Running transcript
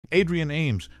Adrienne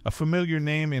Ames, a familiar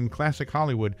name in classic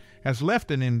Hollywood, has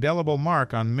left an indelible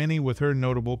mark on many with her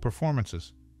notable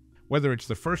performances. Whether it's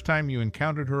the first time you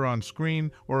encountered her on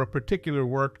screen or a particular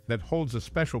work that holds a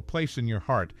special place in your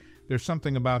heart, there's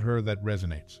something about her that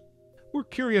resonates. We're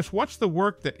curious, what's the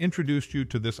work that introduced you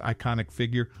to this iconic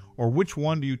figure, or which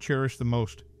one do you cherish the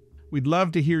most? We'd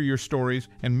love to hear your stories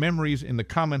and memories in the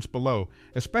comments below,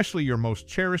 especially your most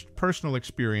cherished personal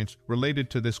experience related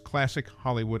to this classic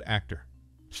Hollywood actor.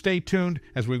 Stay tuned,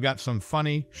 as we've got some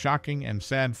funny, shocking, and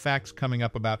sad facts coming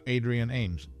up about Adrienne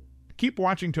Ames. Keep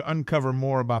watching to uncover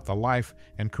more about the life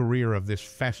and career of this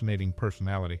fascinating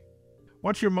personality.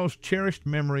 What's your most cherished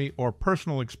memory or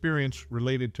personal experience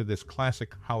related to this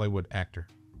classic Hollywood actor?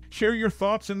 Share your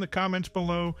thoughts in the comments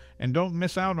below, and don't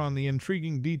miss out on the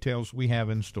intriguing details we have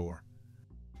in store.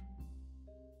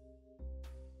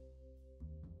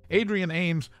 Adrienne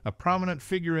Ames, a prominent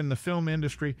figure in the film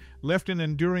industry, left an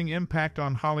enduring impact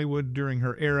on Hollywood during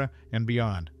her era and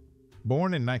beyond.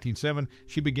 Born in 1907,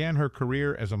 she began her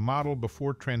career as a model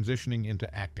before transitioning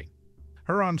into acting.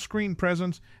 Her on-screen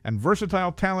presence and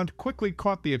versatile talent quickly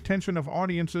caught the attention of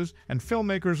audiences and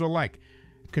filmmakers alike.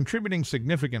 Contributing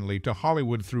significantly to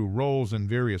Hollywood through roles in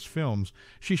various films,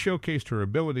 she showcased her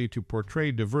ability to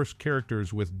portray diverse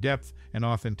characters with depth and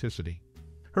authenticity.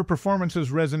 Her performances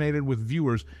resonated with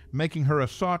viewers, making her a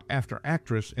sought-after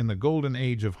actress in the golden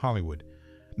age of Hollywood.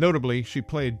 Notably, she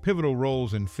played pivotal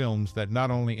roles in films that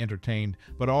not only entertained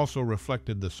but also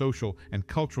reflected the social and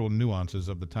cultural nuances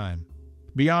of the time.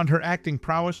 Beyond her acting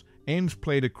prowess, Ames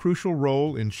played a crucial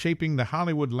role in shaping the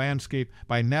Hollywood landscape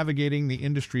by navigating the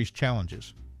industry's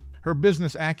challenges. Her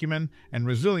business acumen and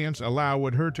resilience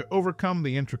allowed her to overcome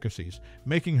the intricacies,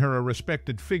 making her a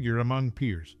respected figure among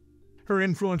peers. Her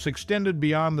influence extended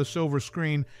beyond the silver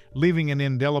screen, leaving an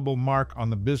indelible mark on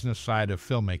the business side of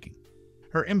filmmaking.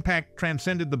 Her impact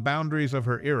transcended the boundaries of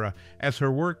her era as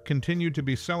her work continued to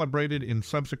be celebrated in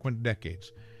subsequent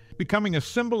decades. Becoming a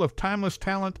symbol of timeless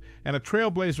talent and a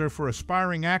trailblazer for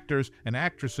aspiring actors and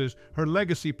actresses, her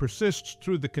legacy persists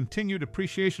through the continued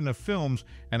appreciation of films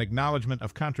and acknowledgement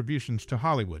of contributions to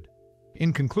Hollywood.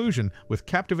 In conclusion, with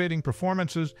captivating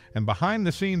performances and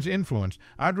behind-the-scenes influence,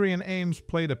 Adrienne Ames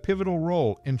played a pivotal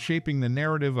role in shaping the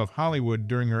narrative of Hollywood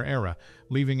during her era,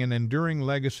 leaving an enduring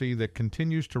legacy that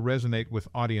continues to resonate with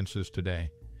audiences today.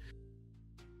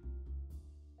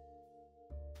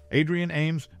 Adrienne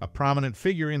Ames, a prominent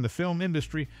figure in the film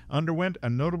industry, underwent a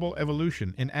notable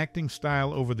evolution in acting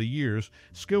style over the years,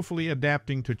 skillfully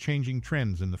adapting to changing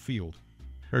trends in the field.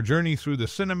 Her journey through the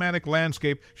cinematic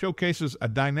landscape showcases a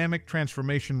dynamic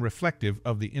transformation reflective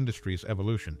of the industry's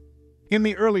evolution. In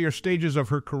the earlier stages of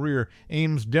her career,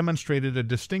 Ames demonstrated a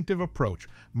distinctive approach,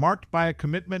 marked by a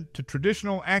commitment to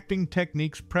traditional acting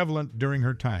techniques prevalent during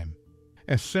her time.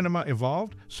 As cinema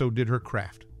evolved, so did her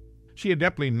craft. She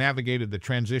adeptly navigated the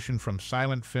transition from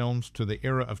silent films to the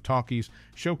era of talkies,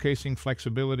 showcasing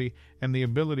flexibility and the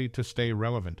ability to stay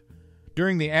relevant.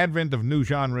 During the advent of new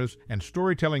genres and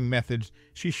storytelling methods,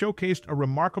 she showcased a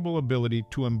remarkable ability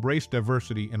to embrace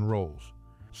diversity in roles.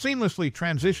 Seamlessly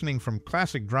transitioning from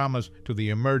classic dramas to the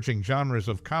emerging genres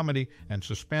of comedy and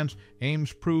suspense,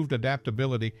 Ames proved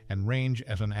adaptability and range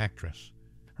as an actress.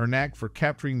 Her knack for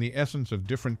capturing the essence of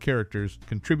different characters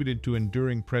contributed to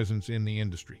enduring presence in the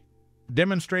industry.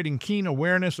 Demonstrating keen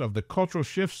awareness of the cultural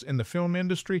shifts in the film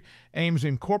industry, Ames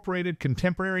incorporated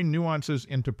contemporary nuances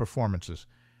into performances.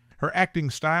 Her acting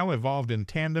style evolved in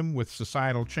tandem with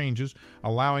societal changes,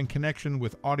 allowing connection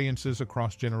with audiences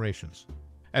across generations.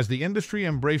 As the industry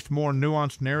embraced more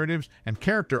nuanced narratives and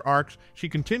character arcs, she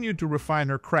continued to refine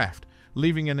her craft,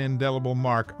 leaving an indelible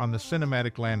mark on the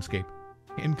cinematic landscape.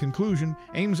 In conclusion,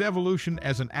 Ames' evolution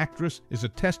as an actress is a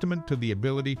testament to the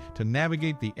ability to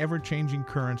navigate the ever-changing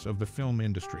currents of the film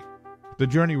industry. The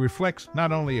journey reflects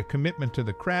not only a commitment to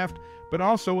the craft, but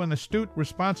also an astute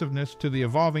responsiveness to the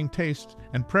evolving tastes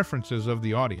and preferences of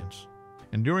the audience.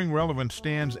 Enduring relevance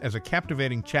stands as a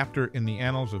captivating chapter in the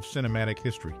annals of cinematic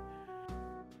history.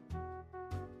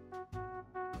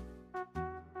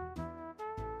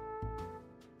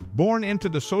 Born into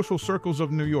the social circles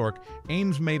of New York,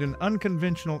 Ames made an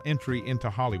unconventional entry into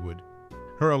Hollywood.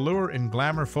 Her allure and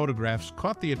glamour photographs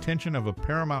caught the attention of a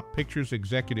Paramount Pictures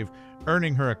executive,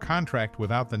 earning her a contract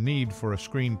without the need for a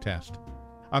screen test.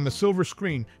 On the silver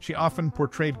screen, she often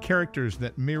portrayed characters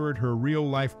that mirrored her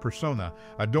real-life persona,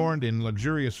 adorned in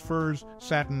luxurious furs,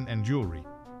 satin, and jewelry.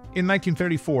 In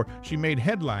 1934, she made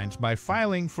headlines by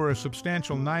filing for a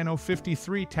substantial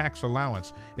 9053 tax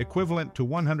allowance, equivalent to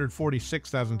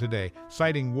 $146,000 today,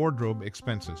 citing wardrobe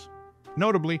expenses.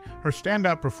 Notably, her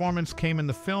standout performance came in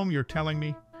the film You're Telling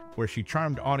Me, where she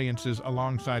charmed audiences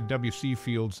alongside W.C.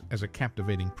 Fields as a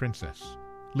captivating princess.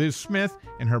 Liz Smith,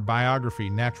 in her biography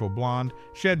Natural Blonde,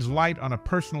 sheds light on a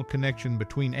personal connection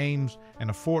between Ames and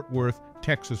a Fort Worth,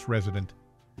 Texas resident.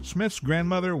 Smith's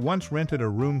grandmother once rented a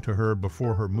room to her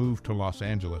before her move to Los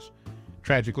Angeles.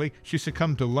 Tragically, she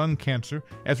succumbed to lung cancer,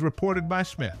 as reported by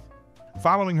Smith.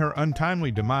 Following her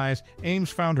untimely demise, Ames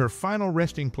found her final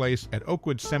resting place at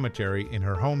Oakwood Cemetery in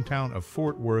her hometown of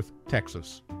Fort Worth,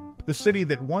 Texas. The city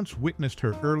that once witnessed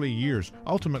her early years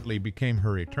ultimately became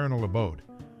her eternal abode.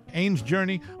 Ames'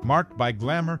 journey, marked by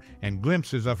glamour and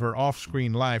glimpses of her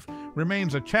off-screen life,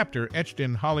 remains a chapter etched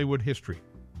in Hollywood history.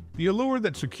 The allure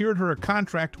that secured her a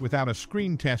contract without a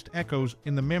screen test echoes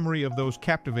in the memory of those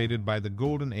captivated by the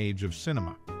golden age of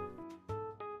cinema.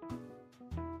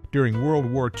 During World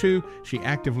War II, she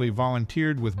actively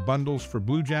volunteered with bundles for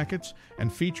Blue Jackets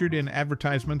and featured in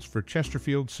advertisements for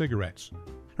Chesterfield cigarettes.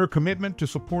 Her commitment to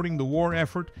supporting the war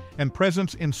effort and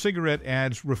presence in cigarette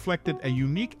ads reflected a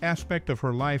unique aspect of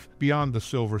her life beyond the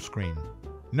silver screen.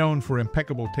 Known for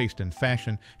impeccable taste in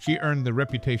fashion, she earned the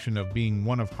reputation of being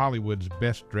one of Hollywood's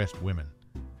best-dressed women.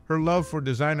 Her love for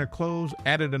designer clothes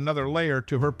added another layer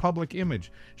to her public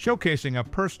image, showcasing a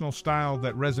personal style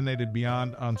that resonated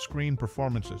beyond on-screen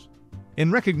performances.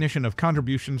 In recognition of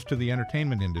contributions to the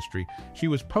entertainment industry, she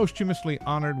was posthumously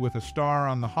honored with a star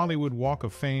on the Hollywood Walk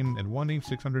of Fame at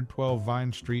 18612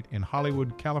 Vine Street in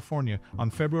Hollywood, California on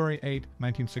February 8,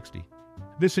 1960.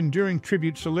 This enduring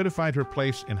tribute solidified her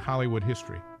place in Hollywood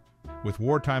history. With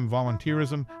wartime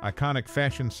volunteerism, iconic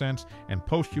fashion sense, and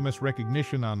posthumous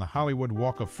recognition on the Hollywood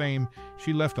Walk of Fame,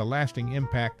 she left a lasting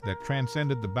impact that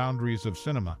transcended the boundaries of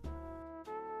cinema.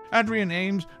 Adrienne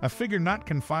Ames, a figure not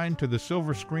confined to the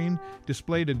silver screen,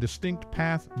 displayed a distinct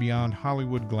path beyond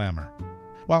Hollywood glamour.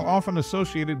 While often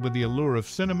associated with the allure of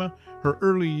cinema, her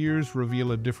early years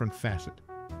reveal a different facet.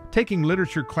 Taking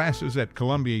literature classes at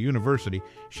Columbia University,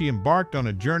 she embarked on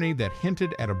a journey that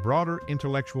hinted at a broader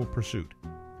intellectual pursuit.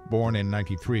 Born in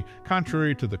 1903,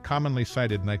 contrary to the commonly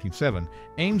cited 1907,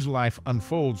 Ames' life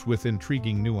unfolds with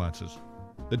intriguing nuances.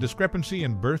 The discrepancy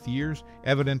in birth years,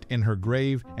 evident in her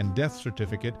grave and death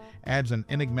certificate, adds an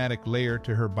enigmatic layer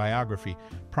to her biography,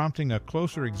 prompting a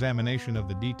closer examination of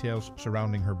the details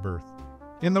surrounding her birth.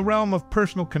 In the realm of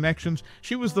personal connections,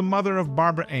 she was the mother of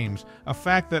Barbara Ames, a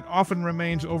fact that often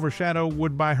remains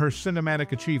overshadowed by her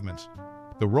cinematic achievements.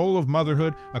 The role of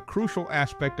motherhood, a crucial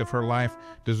aspect of her life,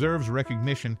 deserves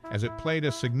recognition as it played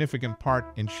a significant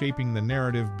part in shaping the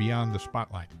narrative beyond the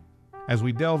spotlight. As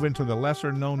we delve into the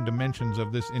lesser-known dimensions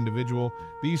of this individual,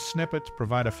 these snippets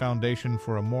provide a foundation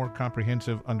for a more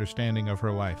comprehensive understanding of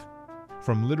her life.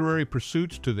 From literary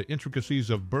pursuits to the intricacies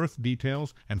of birth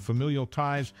details and familial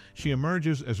ties, she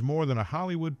emerges as more than a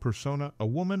Hollywood persona, a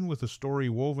woman with a story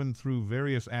woven through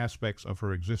various aspects of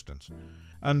her existence.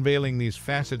 Unveiling these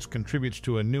facets contributes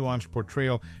to a nuanced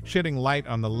portrayal, shedding light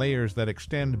on the layers that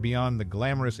extend beyond the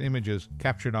glamorous images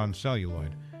captured on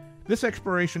celluloid. This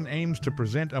exploration aims to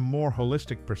present a more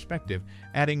holistic perspective,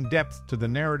 adding depth to the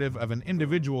narrative of an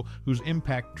individual whose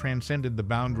impact transcended the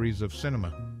boundaries of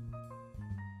cinema.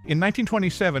 In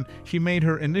 1927, she made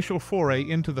her initial foray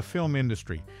into the film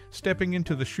industry, stepping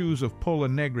into the shoes of Pola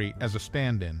Negri as a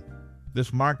stand-in.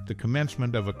 This marked the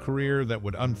commencement of a career that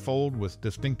would unfold with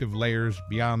distinctive layers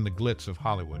beyond the glitz of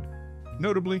Hollywood.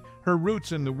 Notably, her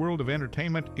roots in the world of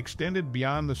entertainment extended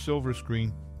beyond the silver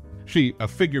screen. She, a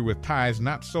figure with ties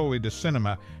not solely to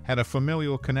cinema, had a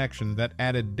familial connection that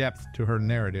added depth to her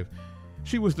narrative.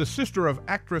 She was the sister of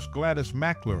actress Gladys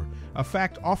McClure, a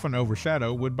fact often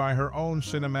overshadowed by her own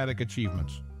cinematic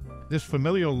achievements. This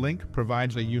familial link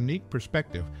provides a unique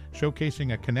perspective,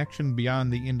 showcasing a connection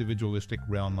beyond the individualistic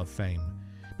realm of fame.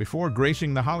 Before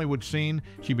gracing the Hollywood scene,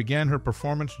 she began her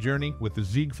performance journey with the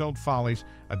Ziegfeld Follies,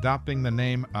 adopting the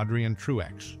name Adrienne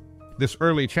Truex. This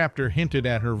early chapter hinted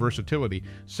at her versatility,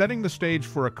 setting the stage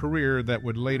for a career that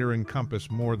would later encompass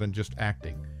more than just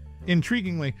acting.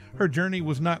 Intriguingly, her journey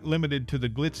was not limited to the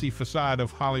glitzy facade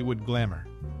of Hollywood glamour.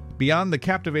 Beyond the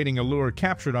captivating allure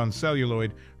captured on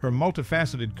celluloid, her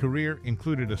multifaceted career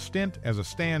included a stint as a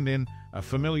stand-in, a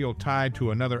familial tie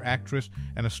to another actress,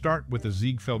 and a start with the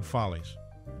Ziegfeld Follies.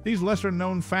 These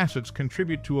lesser-known facets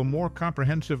contribute to a more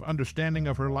comprehensive understanding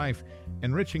of her life,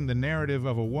 enriching the narrative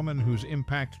of a woman whose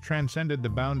impact transcended the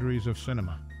boundaries of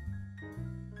cinema.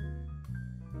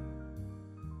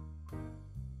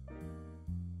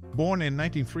 Born in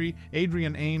 1903,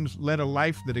 Adrienne Ames led a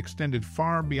life that extended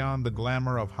far beyond the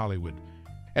glamour of Hollywood.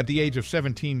 At the age of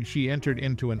 17, she entered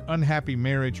into an unhappy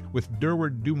marriage with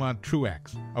Durward Dumont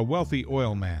Truex, a wealthy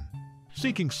oil man.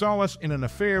 Seeking solace in an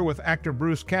affair with actor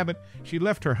Bruce Cabot, she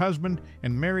left her husband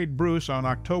and married Bruce on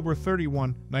October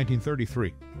 31,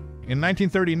 1933. In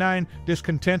 1939,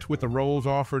 discontent with the roles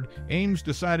offered, Ames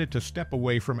decided to step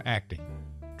away from acting.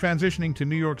 Transitioning to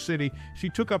New York City, she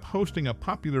took up hosting a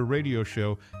popular radio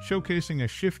show showcasing a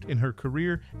shift in her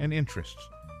career and interests.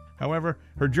 However,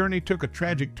 her journey took a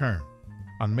tragic turn.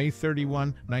 On May 31,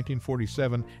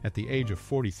 1947, at the age of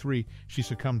 43, she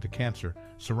succumbed to cancer,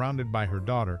 surrounded by her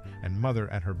daughter and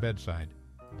mother at her bedside.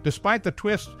 Despite the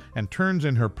twists and turns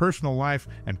in her personal life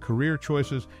and career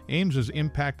choices, Ames's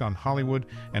impact on Hollywood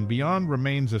and beyond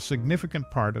remains a significant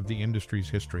part of the industry's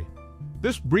history.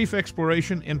 This brief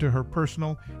exploration into her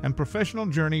personal and professional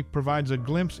journey provides a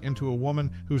glimpse into a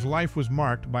woman whose life was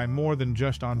marked by more than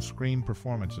just on-screen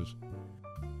performances.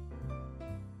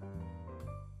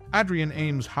 Adrienne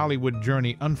Ames' Hollywood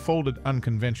journey unfolded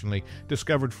unconventionally,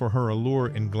 discovered for her allure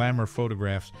in glamour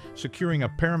photographs, securing a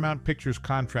Paramount Pictures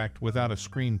contract without a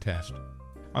screen test.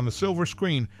 On the silver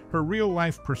screen, her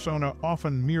real-life persona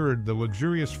often mirrored the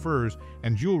luxurious furs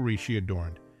and jewelry she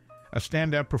adorned. A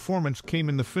standout performance came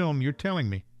in the film You're Telling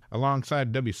Me,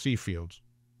 alongside W.C. Fields.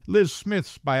 Liz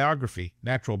Smith's biography,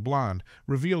 Natural Blonde,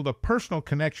 revealed a personal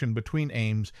connection between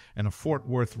Ames and a Fort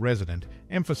Worth resident,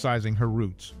 emphasizing her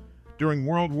roots. During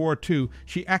World War II,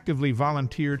 she actively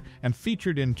volunteered and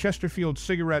featured in Chesterfield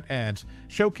cigarette ads,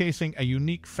 showcasing a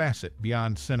unique facet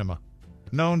beyond cinema.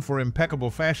 Known for impeccable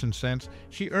fashion sense,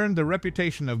 she earned the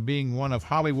reputation of being one of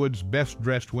Hollywood's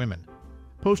best-dressed women.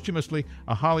 Posthumously,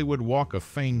 a Hollywood Walk of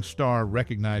Fame star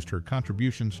recognized her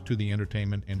contributions to the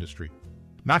entertainment industry.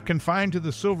 Not confined to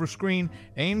the silver screen,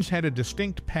 Ames had a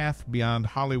distinct path beyond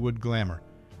Hollywood glamour.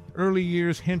 Early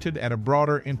years hinted at a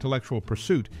broader intellectual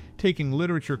pursuit, taking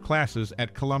literature classes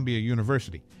at Columbia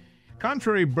University.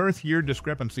 Contrary birth year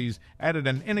discrepancies added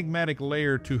an enigmatic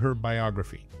layer to her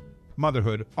biography.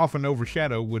 Motherhood, often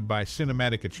overshadowed by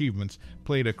cinematic achievements,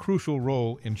 played a crucial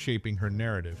role in shaping her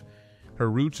narrative.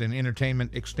 Her roots in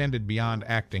entertainment extended beyond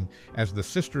acting as the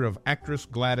sister of actress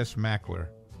Gladys Mackler.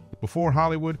 Before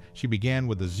Hollywood, she began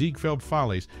with the Ziegfeld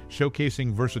Follies,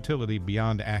 showcasing versatility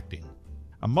beyond acting.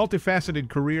 A multifaceted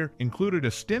career included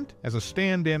a stint as a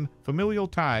stand-in, Familial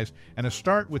Ties, and a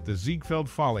start with the Ziegfeld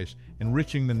Follies,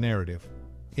 enriching the narrative.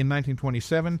 In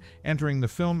 1927, entering the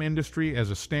film industry as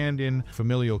a stand-in,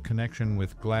 familial connection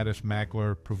with Gladys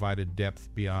Mackler provided depth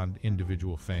beyond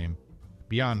individual fame.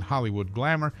 Beyond Hollywood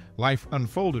glamour, life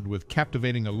unfolded with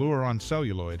captivating allure on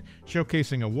celluloid,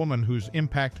 showcasing a woman whose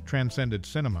impact transcended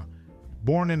cinema.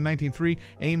 Born in 1903,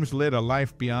 Ames led a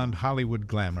life beyond Hollywood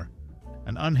glamour.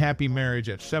 An unhappy marriage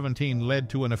at 17 led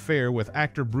to an affair with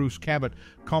actor Bruce Cabot,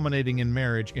 culminating in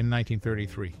marriage in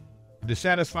 1933.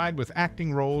 Dissatisfied with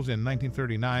acting roles in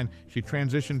 1939, she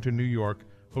transitioned to New York,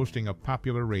 hosting a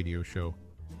popular radio show.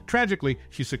 Tragically,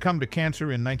 she succumbed to cancer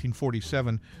in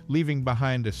 1947, leaving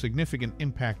behind a significant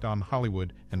impact on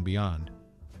Hollywood and beyond.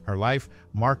 Her life,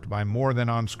 marked by more than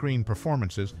on-screen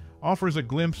performances, offers a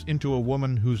glimpse into a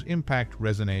woman whose impact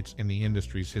resonates in the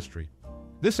industry's history.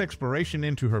 This exploration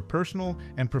into her personal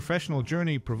and professional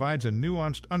journey provides a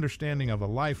nuanced understanding of a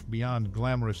life beyond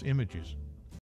glamorous images.